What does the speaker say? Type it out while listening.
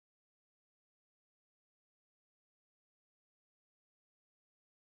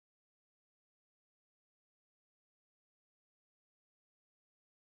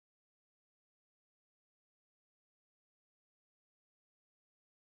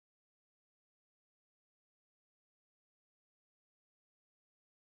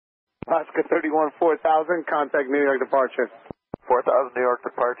Alaska 31 4000, contact New York departure. 4000 New York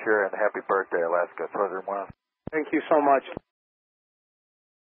departure, and happy birthday, Alaska, Northern One. Thank you so much.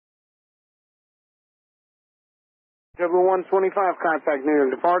 JetBlue 125, contact New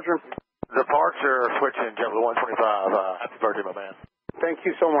York departure. Departure, switching, JetBlue 125, happy birthday, my man. Thank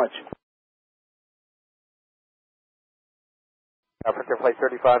you so much. Frontier Flight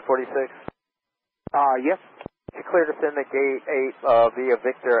 3546. Yes. You cleared us in the gate 8 via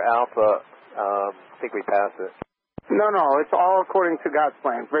Victor Alpha. I think we passed it. No, it's all according to God's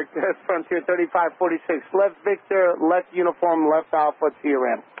plan. Victor, Frontier 3546, left Victor, left uniform, left Alpha to your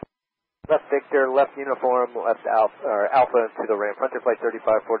ramp. Left Victor, left uniform, left Alpha to the ramp. Frontier Flight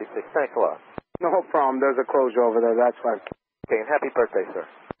 3546. Thanks a lot. No problem. There's a closure over there. That's fine. Okay, and happy birthday, sir.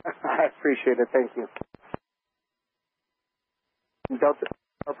 I appreciate it. Thank you. Delta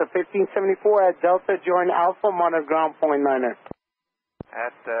 1574 at Delta, join Alpha, monitor ground point 9er.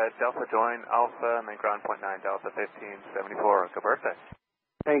 At Delta, join Alpha and then ground point 9, Delta 1574. Good birthday.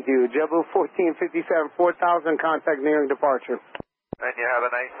 Thank you. JetBlue 1457, 4000, contact New York departure. And you have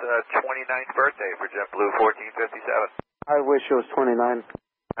a nice 29th birthday for JetBlue 1457. I wish it was 29. All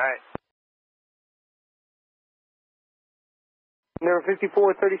right. Number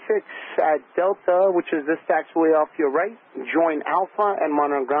 5436 at Delta, which is this taxiway off your right, join Alpha and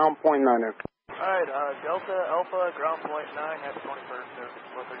monitor ground point 9er. Alright, Delta, Alpha, ground point 9, happy 21st,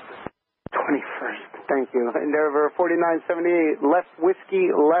 5436. 21st, thank you. Endeavor 4978, left Whiskey,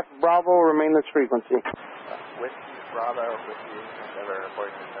 left Bravo, remain this frequency. Whiskey, Bravo, Whiskey, Endeavor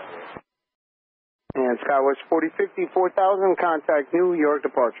 4978. And Skywest 4050, 4000, contact New York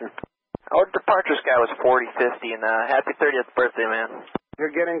departure. Our departure sky was 4050, and happy 30th birthday, man.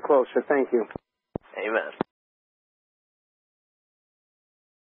 You're getting closer, thank you. Amen.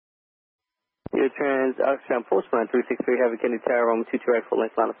 Your transaction postman 363 Heavy Kennedy Tower, Roman 22 right, full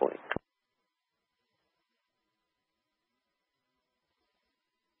length line of point.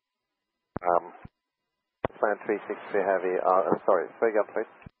 Plan 363 Heavy, sorry, say again,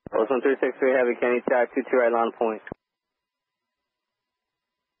 please. Postman 363 Heavy Kennedy Tower, 22 right, line of point.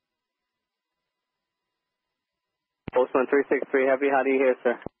 Postman 363 Heavy, how do you hear,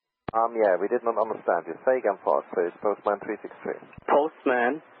 sir? Yeah, we did not understand you. Say again fast, please. Postman 363.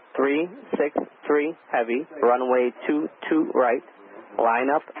 Postman 363 Heavy, runway 22 right, line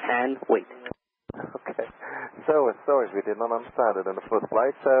up and wait. Okay. So, sorry, we did not understand it in the first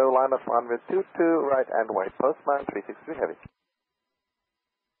flight. So, line up runway 22 right and wait. Postman 363 Heavy.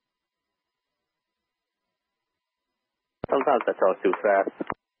 Sometimes I talk too fast.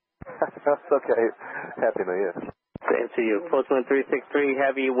 That's okay. Happy New Year. Same to you. Postman 363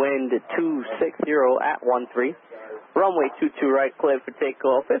 Heavy, wind 260 at 13. Runway 22 right, clear for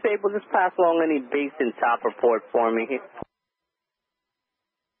takeoff. If able, just pass along any base and top report for me.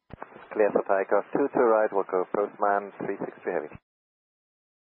 Clear for takeoff. 22 right, we'll go Postman 363 Heavy.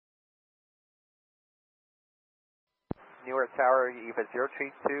 Newark Tower, EVA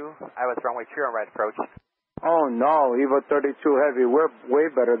 032. I was runway 2 on right approach. Oh no, EVA 32 Heavy, we're way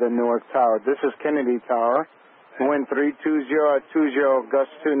better than Newark Tower. This is Kennedy Tower. Wind 320 at 20, gust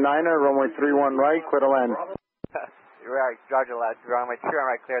 29er, runway 31 right, clear to land. Right, Roger, lad. Runway 2 on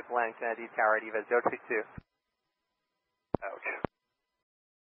right, clear to land, Kennedy Tower at EVA 032. Ouch.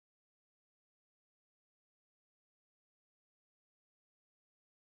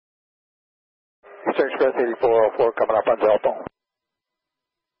 Eastern Express 8404 coming up on Delta.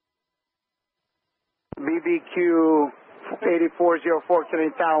 BBQ 8404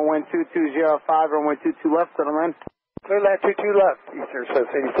 Kennedy Tower, wind 2205, runway 22 left, clear to land. Clear land 22 left. Eastern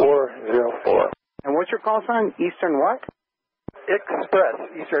Express 8404. And what's your call sign? Eastern what? Express.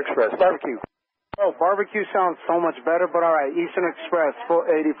 Eastern Express. Barbecue. Oh, barbecue sounds so much better, but all right. Eastern Express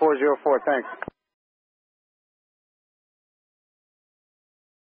 8404, thanks.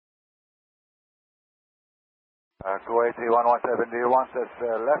 Kuwait 117, do you want us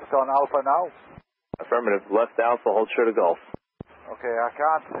left on Alpha now? Affirmative. Left Alpha, hold short of Golf. Okay, I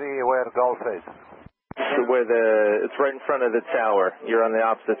can't see where Golf is. It's right in front of the tower. You're on the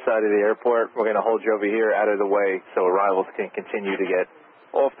opposite side of the airport. We're going to hold you over here out of the way so arrivals can continue to get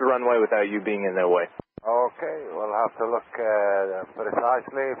off the runway without you being in their way. Okay, we'll have to look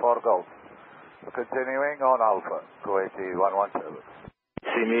precisely for Golf. Continuing on Alpha, Kuwait 117.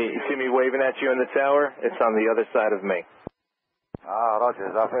 You see me waving at you on the tower? It's on the other side of me. Roger.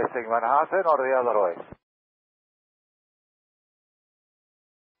 Is that facing Manhattan or the other way?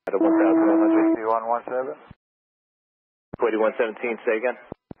 1,100. 117. 2117, say again?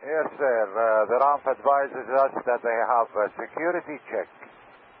 Yes, sir. The ramp advises us that they have a security check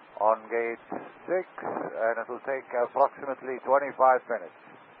on gate 6, and it will take approximately 25 minutes.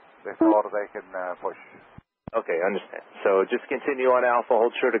 There's no order they can push. Okay, understand. So just continue on Alpha,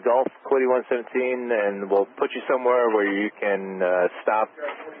 hold short of Gulf, Quiddy 117, and we'll put you somewhere where you can stop.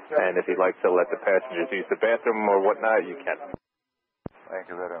 And if you'd like to let the passengers use the bathroom or whatnot, you can. Thank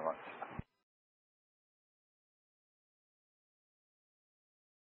you very much.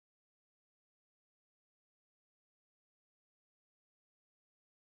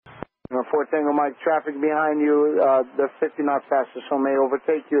 Fort Tango Mike, traffic behind you, the 50 knot fastest, so may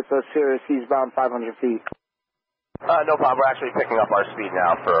overtake you. It's a Sirius eastbound 500 feet. No problem. We're actually picking up our speed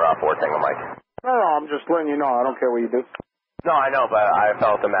now for Fort Tango Mike. No, I'm just letting you know. I don't care what you do. No, I know, but I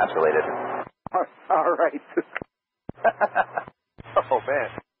felt emasculated. All right. Oh, man.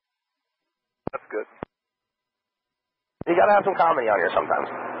 That's good. You gotta have some comedy on here sometimes.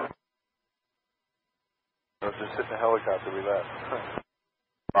 Let's just sit in the helicopter, relax.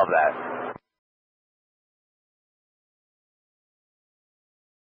 Love that.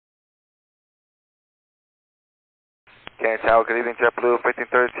 Kennedy Tower, good evening, JetBlue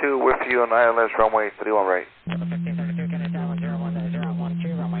 1532, with you on ILS runway 31 right. 1532, Kennedy Tower,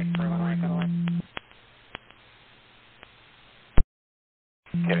 01-012, runway 31 right, go ahead.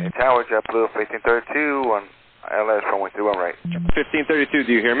 Kennedy Tower, JetBlue 1532, on ILS runway 31 right. 1532,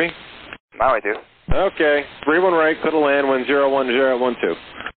 do you hear me? Now I do. Okay, 31 right, clear to land, 101-012.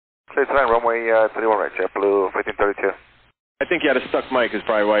 Clear to land, runway 31 right, JetBlue 1532. I think you had a stuck mic is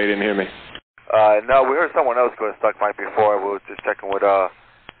probably why you didn't hear me. No, we heard someone else go to stuck mic before. We were just checking with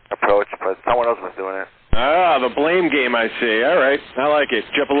approach, but someone else was doing it. Ah, the blame game, I see. All right, I like it.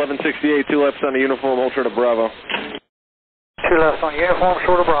 Jet 1168, 2 lefts on the uniform, hold short of Bravo. 2 lefts on uniform,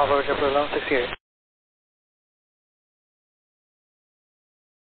 short of Bravo, Jet 1168.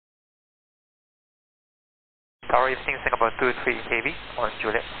 Tower, evening, Singapore 23 Heavy, on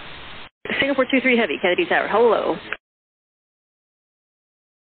Juliet. Singapore 23 Heavy, Kennedy Tower, hello.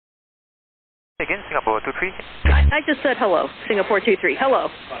 Again, Singapore 23. I just said hello, Singapore 23, hello.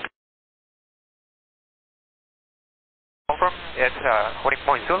 Confirm, it's holding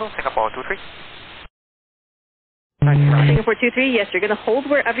point Zulu, Singapore 23. Singapore 23, yes, you're going to hold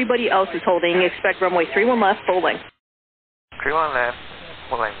where everybody else is holding. Expect runway 31 left, full length. 31 left,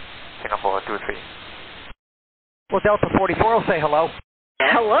 full length, Singapore 23. Well, Delta 44 will say hello.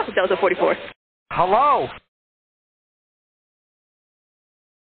 Hello, Delta 44. Hello.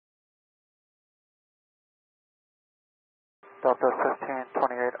 Delta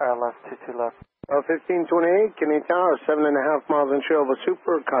 1528, ILS 22 left. 1528, Kennedy Tower, 7.5 miles inshore over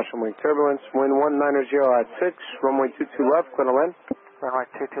Super, caution wing turbulence, wind 190 at 6, runway 22 left, clear to land. Runway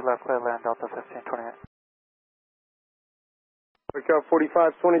 22 left, clear land, Delta 1528. Breakout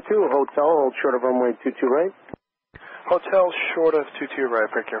 4522, hotel, hold short of runway 22 right. Hotel short of 22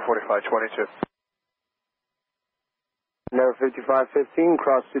 right, breakout 4522. Never 5515,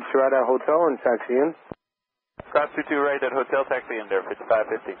 cross 22 right at hotel and taxi in. Cross 22 right at Hotel Taxi in there,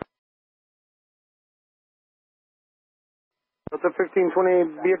 5550. Delta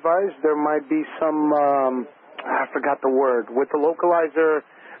 1528, be advised, there might be some, I forgot the word, with the localizer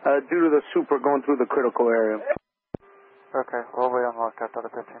due to the Super going through the critical area. Okay, we'll be on lockout,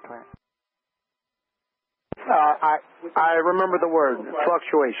 Delta 1528. I remember the word,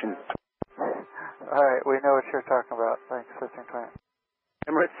 fluctuation. Alright, we know what you're talking about. Thanks, 1528.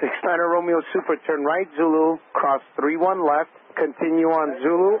 Emirates 69 Romeo Super, turn right Zulu, cross 31 left, continue on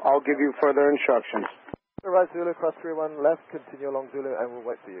Zulu, I'll give you further instructions. Right Zulu, cross 31 left, continue along Zulu, and we'll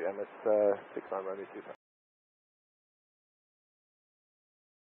wait for you. Emirates 69 Romeo Super.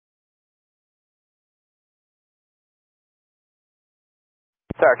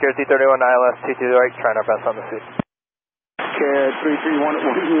 Tower, KRC 31 ILS 22 right, trying our best on the seat. K331,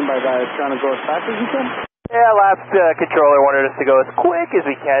 what do you mean by that? Trying to go as fast as you can? Yeah, last controller wanted us to go as quick as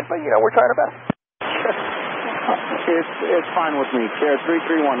we can, but you know, we're trying our best. It's fine with me.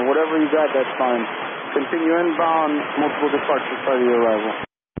 K331, whatever you got, that's fine. Continue inbound, multiple departures for the arrival.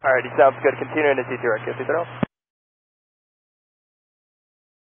 Alrighty, sounds good. Continue into T2 right, KRC 31.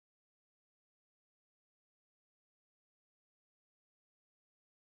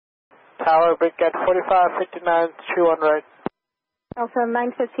 Tower, breakout 4559, 21 right. Alpha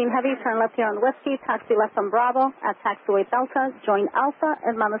 915 Heavy, turn left here on Whiskey, taxi left on Bravo, at taxiway Delta, join Alpha,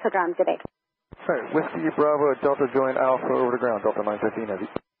 and Mama Ground, good day. Sorry, Whiskey Bravo, Delta join Alpha over the ground, Delta 915 Heavy.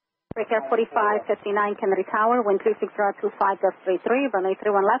 Breakout 4559 Kennedy Tower, wind 36025.33, runway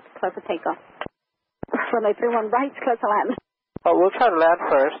 31 left, clear for takeoff. Runway 31 right, clear to land. Oh, we'll try to land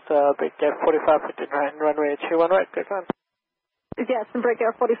first. Breakout 4559, runway 21 right, good land. Yes,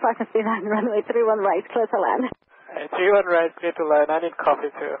 breakout 4559, runway 31 right, clear to land. 31 right, clear to land. I need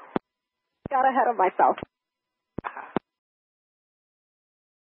coffee too. Got ahead of myself.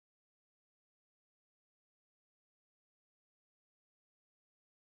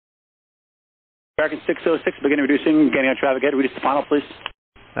 American 606, beginning reducing, getting on traffic ahead, reduce the final, please.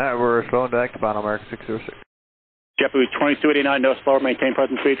 Alright, we're slowing back to final, American 606. JetBlue 2289, no slower, maintain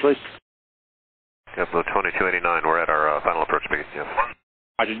present speed, please. JetBlue 2289, we're at our final approach speed, yes.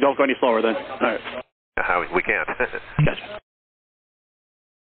 Roger, don't go any slower then. Alright. We can't. Gotcha.